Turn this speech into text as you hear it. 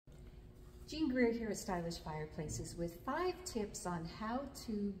Jean Greer here at Stylish Fireplaces with 5 tips on how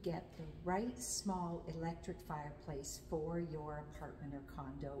to get the right small electric fireplace for your apartment or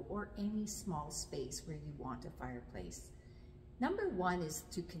condo or any small space where you want a fireplace. Number 1 is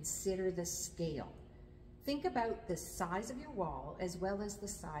to consider the scale. Think about the size of your wall as well as the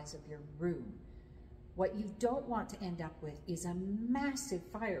size of your room. What you don't want to end up with is a massive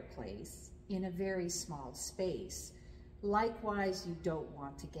fireplace in a very small space. Likewise, you don't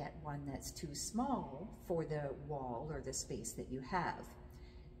want to get one that's too small for the wall or the space that you have.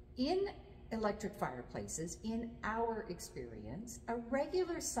 In electric fireplaces, in our experience, a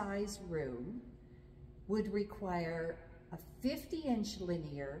regular size room would require a 50-inch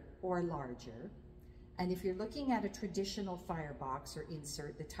linear or larger. And if you're looking at a traditional firebox or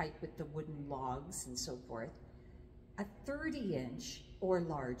insert, the type with the wooden logs and so forth, a 30-inch or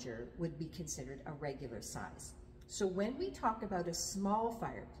larger would be considered a regular size. So when we talk about a small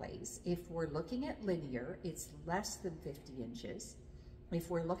fireplace, if we're looking at linear, it's less than 50 inches. If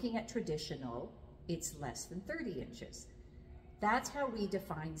we're looking at traditional, it's less than 30 inches. That's how we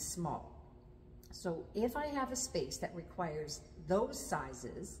define small. So if I have a space that requires those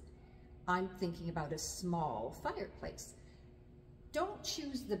sizes, I'm thinking about a small fireplace. Don't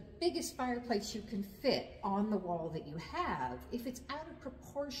choose the biggest fireplace you can fit on the wall that you have if it's out of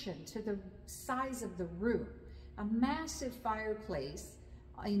proportion to the size of the room. A massive fireplace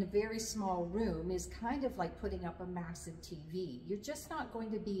in a very small room is kind of like putting up a massive TV. You're just not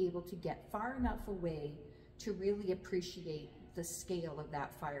going to be able to get far enough away to really appreciate the scale of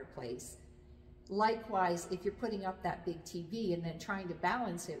that fireplace. Likewise, if you're putting up that big TV and then trying to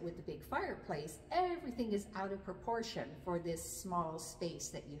balance it with the big fireplace, everything is out of proportion for this small space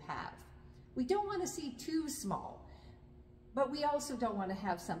that you have. We don't want to see too small, but we also don't want to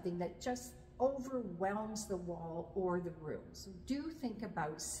have something that just overwhelms the wall or the room. So do think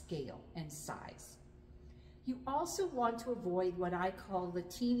about scale and size. You also want to avoid what I call the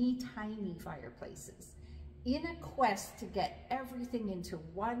teeny tiny fireplaces. In a quest to get everything into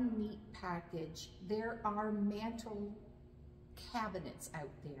one neat package, there are mantle cabinets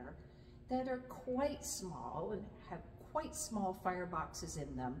out there that are quite small and have quite small fireboxes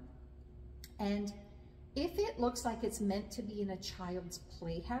in them. And if it looks like it's meant to be in a child's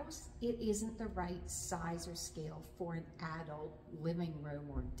playhouse, it isn't the right size or scale for an adult living room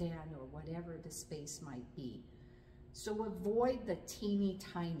or den or whatever the space might be. So avoid the teeny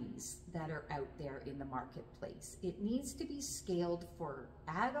tinies that are out there in the marketplace. It needs to be scaled for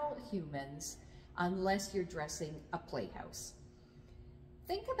adult humans unless you're dressing a playhouse.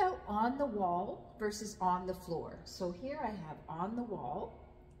 Think about on the wall versus on the floor. So here I have on the wall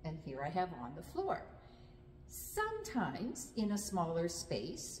and here I have on the floor. Sometimes in a smaller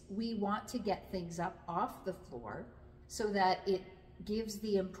space, we want to get things up off the floor so that it gives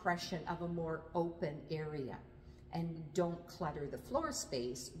the impression of a more open area and we don't clutter the floor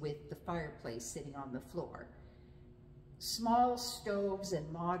space with the fireplace sitting on the floor. Small stoves and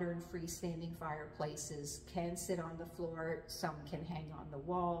modern freestanding fireplaces can sit on the floor, some can hang on the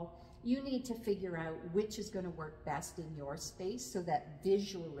wall. You need to figure out which is going to work best in your space so that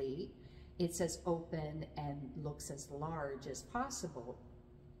visually it's as open and looks as large as possible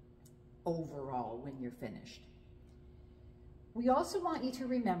overall when you're finished. We also want you to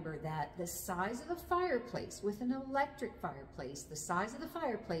remember that the size of the fireplace, with an electric fireplace, the size of the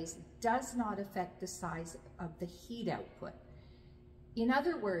fireplace does not affect the size of the heat output. In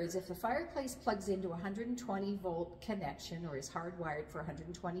other words, if the fireplace plugs into a 120 volt connection or is hardwired for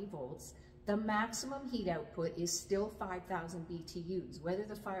 120 volts, the maximum heat output is still 5,000 BTUs, whether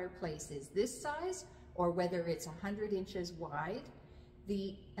the fireplace is this size or whether it's 100 inches wide.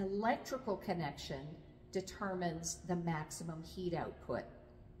 The electrical connection determines the maximum heat output.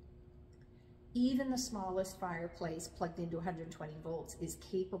 Even the smallest fireplace plugged into 120 volts is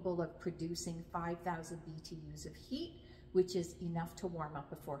capable of producing 5,000 BTUs of heat, which is enough to warm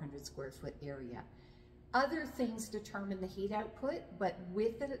up a 400 square foot area. Other things determine the heat output, but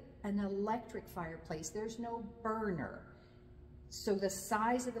with an electric fireplace, there's no burner. So the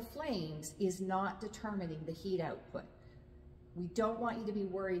size of the flames is not determining the heat output. We don't want you to be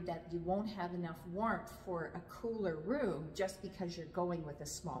worried that you won't have enough warmth for a cooler room just because you're going with a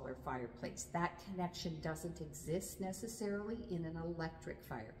smaller fireplace. That connection doesn't exist necessarily in an electric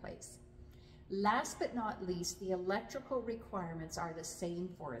fireplace. Last but not least, the electrical requirements are the same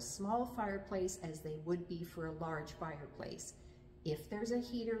for a small fireplace as they would be for a large fireplace. If there's a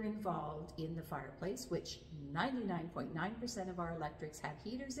heater involved in the fireplace, which 99.9% of our electrics have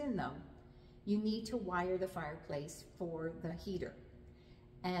heaters in them, you need to wire the fireplace for the heater.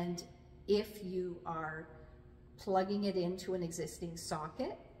 And if you are plugging it into an existing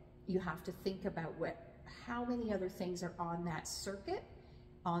socket, You have to think about how many other things are on that circuit,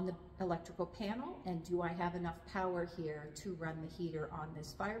 on the electrical panel, and do I have enough power here to run the heater on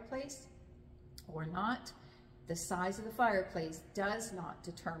this fireplace or not? The size of the fireplace does not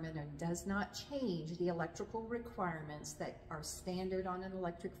determine and does not change the electrical requirements that are standard on an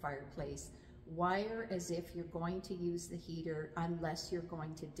electric fireplace. Wire as if you're going to use the heater unless you're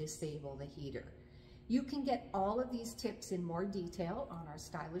going to disable the heater. You can get all of these tips in more detail on our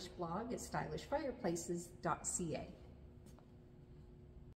stylish blog at stylishfireplaces.ca.